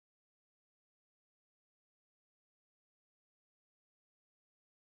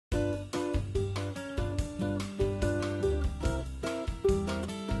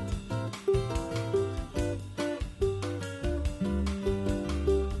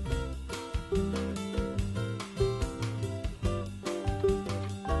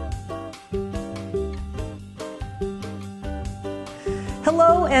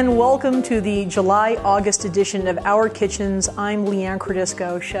Hello and welcome to the July-August edition of Our Kitchens. I'm Leanne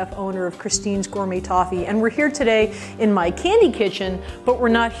Cordisco, chef owner of Christine's Gourmet Toffee, and we're here today in my candy kitchen, but we're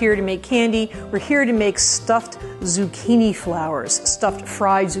not here to make candy. We're here to make stuffed zucchini flowers, stuffed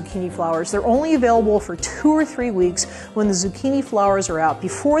fried zucchini flowers. They're only available for 2 or 3 weeks when the zucchini flowers are out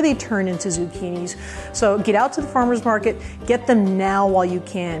before they turn into zucchinis. So get out to the farmer's market, get them now while you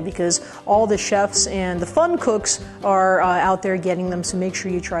can, because all the chefs and the fun cooks are out there getting them. So make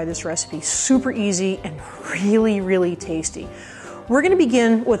sure you try this recipe. Super easy and really, really tasty. We're going to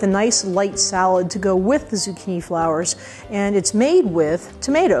begin with a nice light salad to go with the zucchini flowers, and it's made with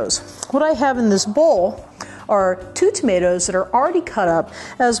tomatoes. What I have in this bowl are 2 tomatoes that are already cut up,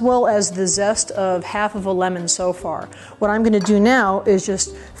 as well as the zest of half of a lemon so far. What I'm going to do now is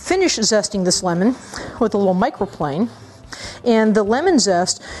just finish zesting this lemon with a little microplane. And the lemon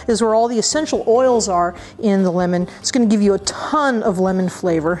zest is where all the essential oils are in the lemon. It's going to give you a ton of lemon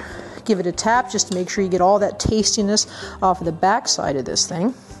flavor. Give it a tap just to make sure you get all that tastiness off of the back side of this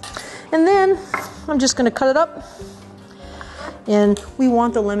thing. And then I'm just going to cut it up. And we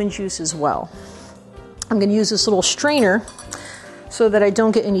want the lemon juice as well. I'm going to use this little strainer so that I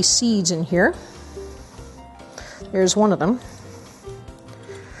don't get any seeds in here. There's one of them.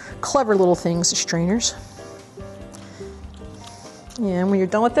 Clever little things, the strainers. And when you're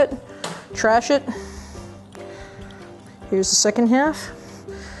done with it, trash it. Here's the second half.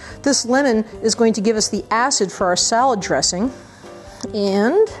 This lemon is going to give us the acid for our salad dressing.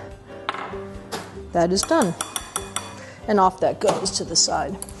 And that is done. And off that goes to the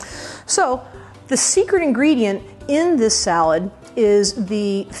side. So the secret ingredient in this salad is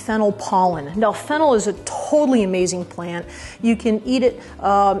the fennel pollen. Now, fennel is a totally amazing plant. You can eat it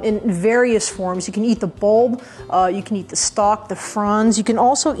in various forms. You can eat the bulb, you can eat the stalk, the fronds. You can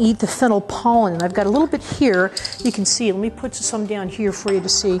also eat the fennel pollen. And I've got a little bit here. You can see. Let me put some down here for you to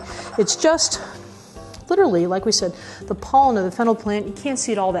see. It's just literally, like we said, the pollen of the fennel plant. You can't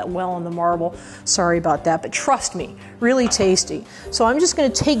see it all that well on the marble. Sorry about that, but trust me, really tasty. So I'm just going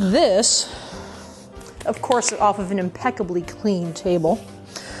to take this, of course, off of an impeccably clean table.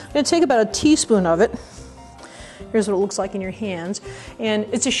 I'm going to take about a teaspoon of it. Here's what it looks like in your hands. And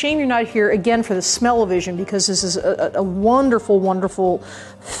it's a shame you're not here, again, for the smell-o-vision, because this is a wonderful, wonderful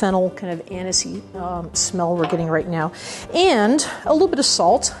fennel kind of anisey smell we're getting right now. And a little bit of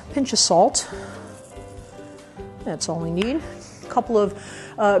salt, pinch of salt. That's all we need. A couple of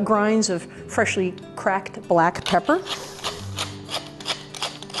grinds of freshly cracked black pepper.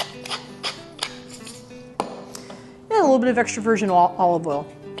 And a little bit of extra virgin olive oil.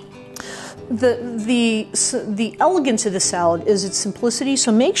 The elegance of the salad is its simplicity,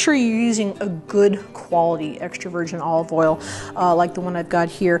 so make sure you're using a good quality extra virgin olive oil like the one I've got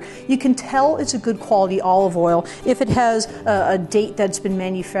here. You can tell it's a good quality olive oil if it has a date that's been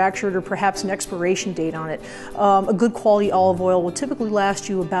manufactured or perhaps an expiration date on it. A good quality olive oil will typically last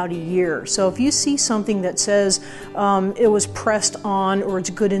you about a year. So if you see something that says it was pressed on or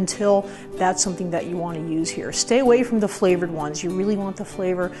it's good until, that's something that you want to use here. Stay away from the flavored ones. You really want the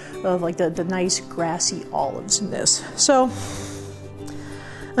flavor of like the nice grassy olives in this. So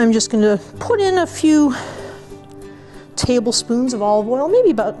I'm just going to put in a few tablespoons of olive oil, maybe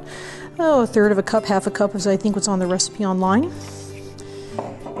about a third of a cup, half a cup, as I think what's on the recipe online.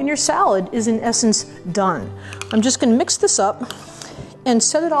 And your salad is in essence done. I'm just going to mix this up and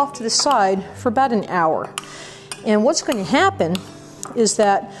set it off to the side for about an hour. And what's going to happen is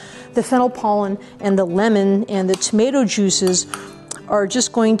that the fennel pollen and the lemon and the tomato juices are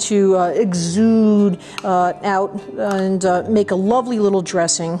just going to exude out and make a lovely little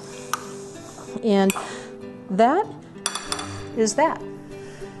dressing. And that is that.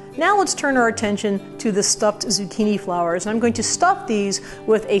 Now let's turn our attention to the stuffed zucchini flowers. I'm going to stuff these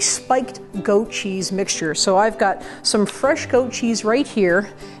with a spiked goat cheese mixture. So I've got some fresh goat cheese right here,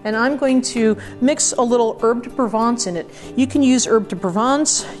 and I'm going to mix a little herb de Provence in it. You can use herb de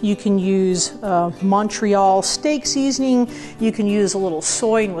Provence, you can use Montreal steak seasoning, you can use a little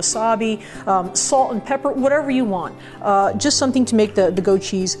soy and wasabi, salt and pepper, whatever you want. Just something to make the goat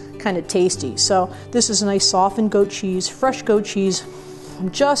cheese kind of tasty. So this is a nice softened goat cheese, fresh goat cheese. I'm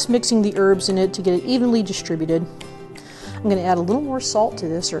just mixing the herbs in it to get it evenly distributed. I'm going to add a little more salt to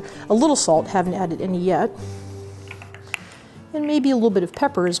this, or a little salt, haven't added any yet. And maybe a little bit of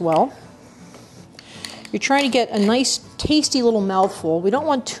pepper as well. You're trying to get a nice, tasty little mouthful. We don't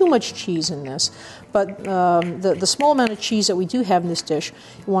want too much cheese in this, but the small amount of cheese that we do have in this dish,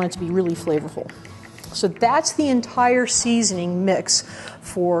 you want it to be really flavorful. So that's the entire seasoning mix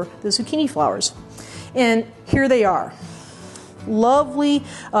for the zucchini flowers. And here they are. Lovely,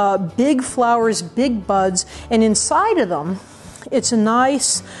 big flowers, big buds, and inside of them it's a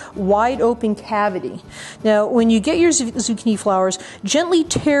nice wide open cavity. Now when you get your zucchini flowers, gently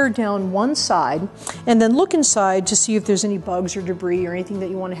tear down one side and then look inside to see if there's any bugs or debris or anything that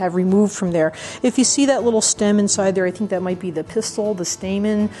you want to have removed from there. If you see that little stem inside there, I think that might be the pistil, the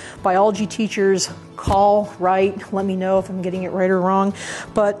stamen. Biology teachers, call, write, let me know if I'm getting it right or wrong.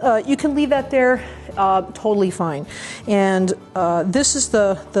 But you can leave that there totally fine. And this is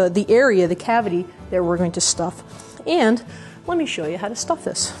the area, the cavity that we're going to stuff. And let me show you how to stuff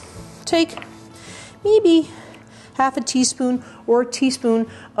this. Take maybe half a teaspoon or a teaspoon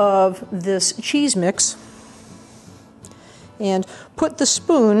of this cheese mix and put the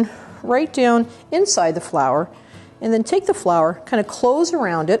spoon right down inside the flour, and then take the flour, kind of close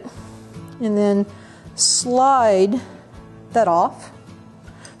around it, and then slide that off.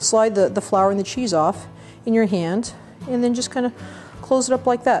 Slide the flour and the cheese off in your hand, and then just kind of close it up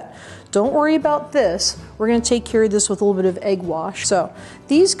like that. Don't worry about this. We're going to take care of this with a little bit of egg wash. So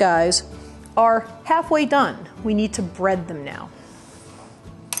these guys are halfway done. We need to bread them now.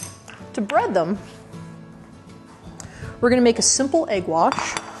 To bread them, we're going to make a simple egg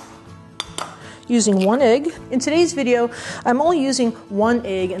wash using 1 egg. In today's video, I'm only using 1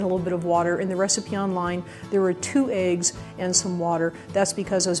 egg and a little bit of water. In the recipe online, there were 2 eggs and some water. That's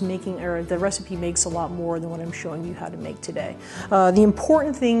because I was making, or the recipe makes a lot more than what I'm showing you how to make today. The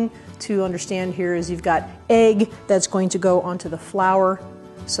important thing to understand here is you've got egg that's going to go onto the flour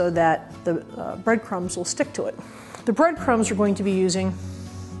so that the breadcrumbs will stick to it. The breadcrumbs we're going to be using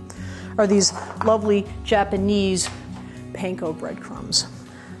are these lovely Japanese panko breadcrumbs.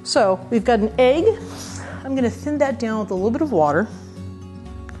 So we've got an egg. I'm going to thin that down with a little bit of water,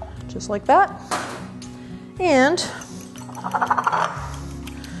 just like that, and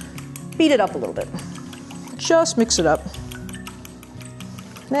beat it up a little bit. Just mix it up.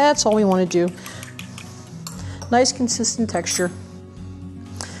 That's all we want to do. Nice consistent texture.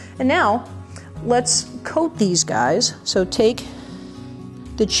 And now let's coat these guys. So take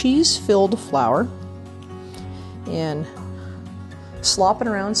the cheese-filled flour and slop it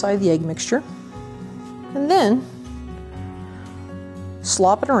around inside the egg mixture, and then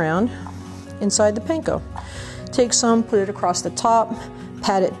slop it around inside the panko. Take some, put it across the top,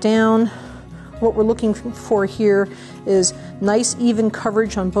 pat it down. What we're looking for here is nice even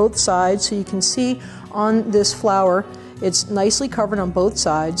coverage on both sides, so you can see on this flour it's nicely covered on both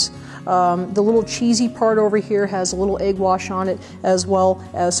sides. The little cheesy part over here has a little egg wash on it, as well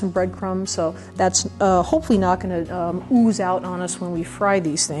as some breadcrumbs, so that's hopefully not going to ooze out on us when we fry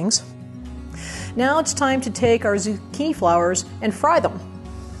these things. Now it's time to take our zucchini flowers and fry them.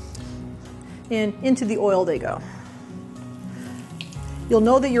 And into the oil they go. You'll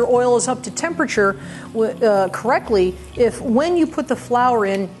know that your oil is up to temperature correctly if when you put the flour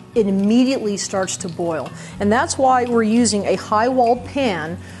in, it immediately starts to boil. And that's why we're using a high-walled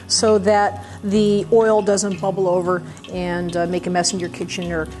pan, so that the oil doesn't bubble over and make a mess in your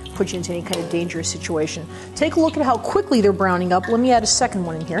kitchen or put you into any kind of dangerous situation. Take a look at how quickly they're browning up. Let me add a second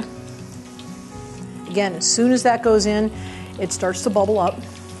one in here. Again, as soon as that goes in, it starts to bubble up.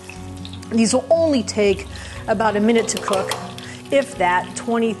 These will only take about a minute to cook, if that,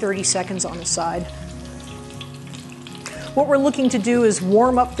 20-30 seconds on the side. What we're looking to do is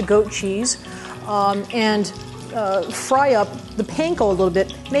warm up the goat cheese and fry up the panko a little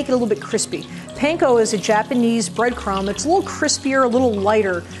bit, make it a little bit crispy. Panko is a Japanese breadcrumb. It's a little crispier, a little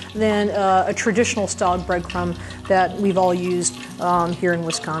lighter than a traditional styled breadcrumb that we've all used here in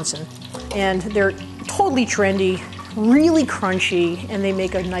Wisconsin. And they're totally trendy, really crunchy, and they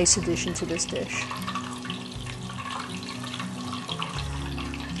make a nice addition to this dish.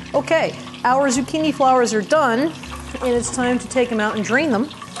 Okay, our zucchini flowers are done, and it's time to take them out and drain them.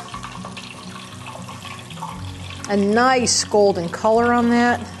 A nice golden color on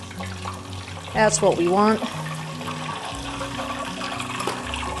that. That's what we want.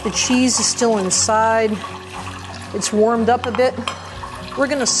 The cheese is still inside. It's warmed up a bit. We're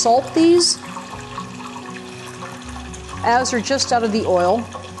going to salt these as they're just out of the oil.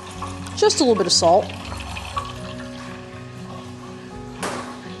 Just a little bit of salt.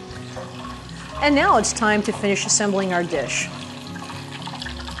 And now it's time to finish assembling our dish.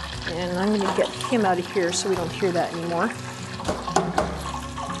 And I'm going to get him out of here so we don't hear that anymore.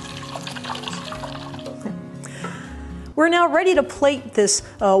 We're now ready to plate this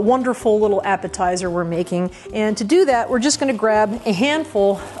wonderful little appetizer we're making. And to do that, we're just going to grab a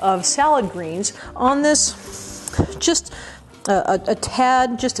handful of salad greens. On this, just a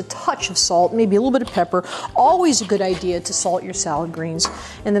tad, just a touch of salt, maybe a little bit of pepper. Always a good idea to salt your salad greens.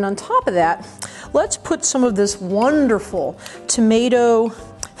 And then on top of that, let's put some of this wonderful tomato,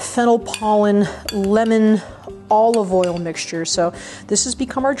 fennel pollen, lemon olive oil mixture. So this has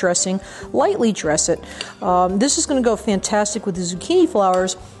become our dressing. Lightly dress it. This is going to go fantastic with the zucchini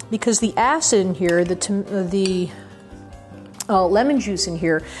flowers because the acid in here, the lemon juice in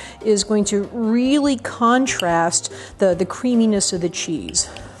here is going to really contrast the creaminess of the cheese.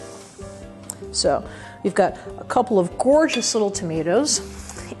 So we've got a couple of gorgeous little tomatoes,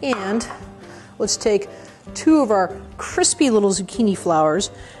 and let's take 2 of our crispy little zucchini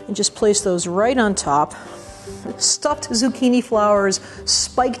flowers and just place those right on top. Stuffed zucchini flowers,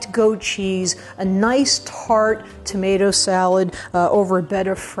 spiked goat cheese, a nice tart tomato salad over a bed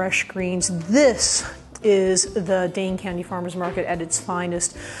of fresh greens. This is the Dane County Farmers Market at its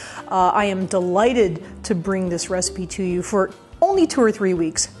finest. I am delighted to bring this recipe to you for only 2 or 3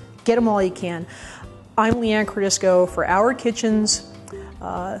 weeks. Get them all you can. I'm Leanne Cordisco for Our Kitchens.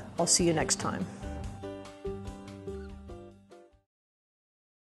 I'll see you next time.